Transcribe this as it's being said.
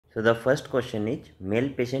So the first question is, male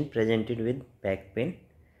patient presented with back pain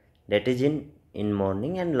that is in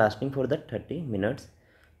morning and lasting for the 30 minutes,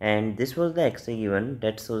 and this was the X-ray given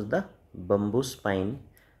that shows the bamboo spine.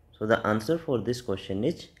 So the answer for this question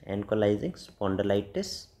is ankylosing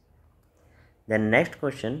spondylitis. Then next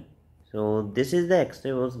question, so this is the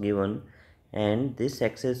X-ray was given, and this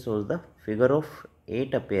X-ray shows the figure of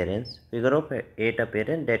 8 appearance,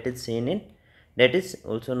 that is seen in, that is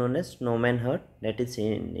also known as snowman heart, that is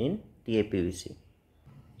seen in TAPVC.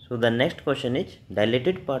 So the next question is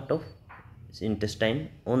dilated part of intestine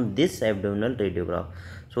on this abdominal radiograph.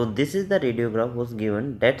 So this is the radiograph was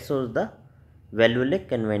given that shows the valvular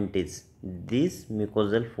conventis, these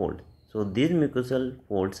mucosal fold. So these mucosal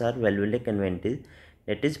folds are valvular conventis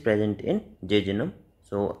that is present in jejunum.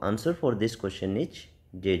 So answer for this question is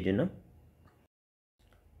jejunum.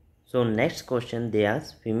 So next question they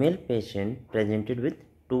ask, female patient presented with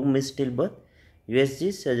 2 missed stillbirth,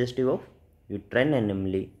 USG suggestive of uterine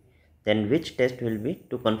anomaly. Then which test will be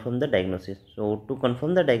to confirm the diagnosis? So to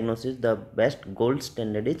confirm the diagnosis, the best gold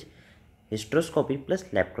standard is hysteroscopy plus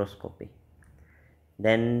laparoscopy.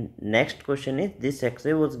 Then next question is, this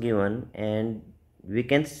X-ray was given and we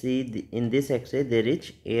can see in this X-ray there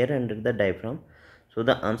is air under the diaphragm. So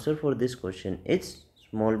the answer for this question is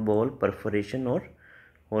small bowel perforation or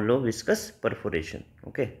hollow viscous perforation.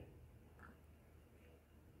 Okay.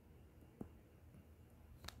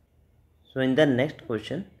 So in the next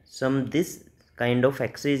question, this kind of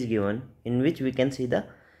X-ray is given in which we can see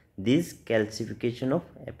this calcification of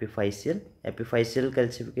epiphyseal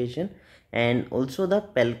calcification, and also the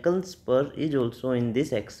pelvic spur is also in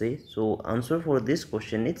this X-ray. So answer for this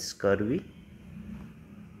question is scurvy.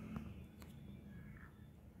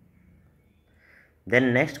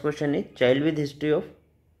 Then next question is, child with history of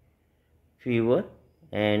fever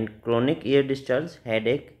and chronic ear discharge,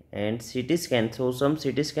 headache and CT scan. So some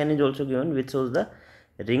CT scan is also given which shows the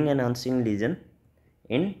ring enhancing lesion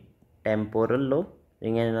in temporal lobe,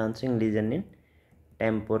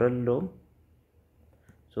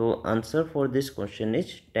 So answer for this question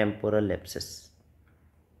is temporal abscess.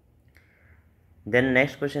 Then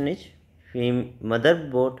next question is, mother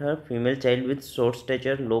brought her female child with short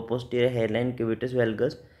stature, low posterior hairline, cubitus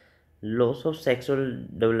valgus, loss of sexual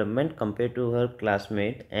development compared to her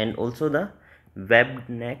classmate, and also the webbed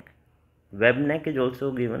neck. Webbed neck is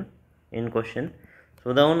also given in question.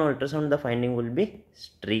 So the on ultrasound the finding will be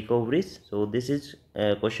streak ovaries. So this is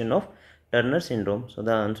a question of Turner syndrome. So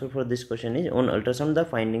the answer for this question is, on ultrasound the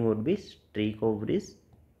finding would be streak ovaries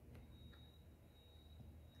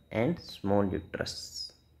and small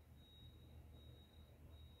uterus.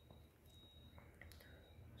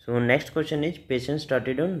 So next question is, patient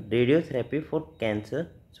started on radiotherapy for cancer,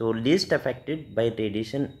 so least affected by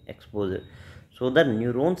radiation exposure. So the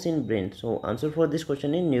neurons in brain. So answer for this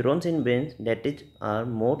question is neurons in brain that is are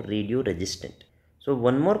more radio resistant. So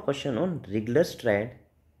one more question on regular stride.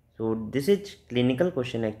 So this is clinical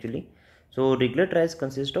question actually. So regular strides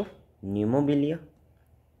consist of pneumobilia,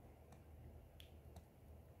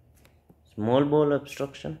 small bowel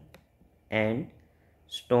obstruction and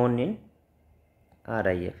stone in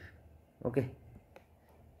RIF. Okay,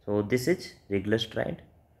 so this is regular stride.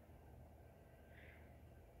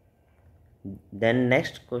 Then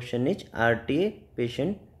next question is, RTA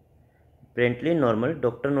patient apparently normal,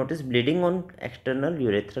 doctor noticed bleeding on external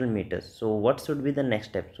urethral meatus. So what should be the next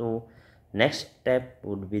step? So next step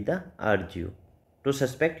would be the RGU to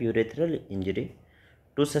suspect urethral injury.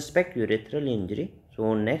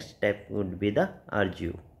 So next step would be the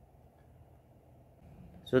RGU.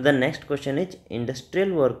 So the next question is,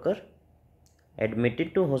 industrial worker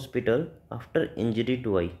admitted to hospital after injury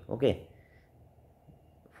to eye. Okay,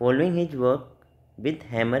 following his work with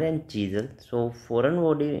hammer and chisel, so foreign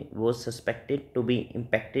body was suspected to be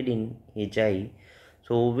impacted in his eye.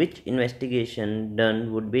 So which investigation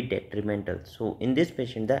done would be detrimental? So in this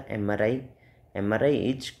patient the MRI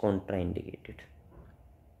is contraindicated.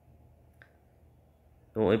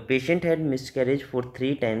 So a patient had miscarriage for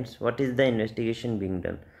 3 times. What is the investigation being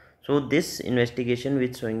done? So this investigation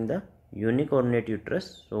which showing the unicornate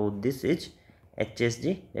uterus. So this is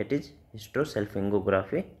HSG, that is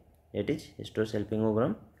hysterosalpingography,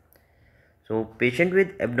 So patient with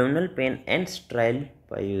abdominal pain and sterile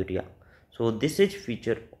pyuria. So this is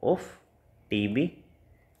feature of TB.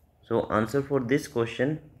 So answer for this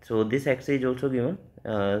question. So this X-ray is also given.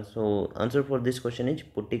 So answer for this question is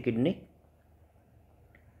putty kidney.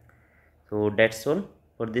 So that's all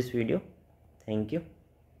for this video. Thank you.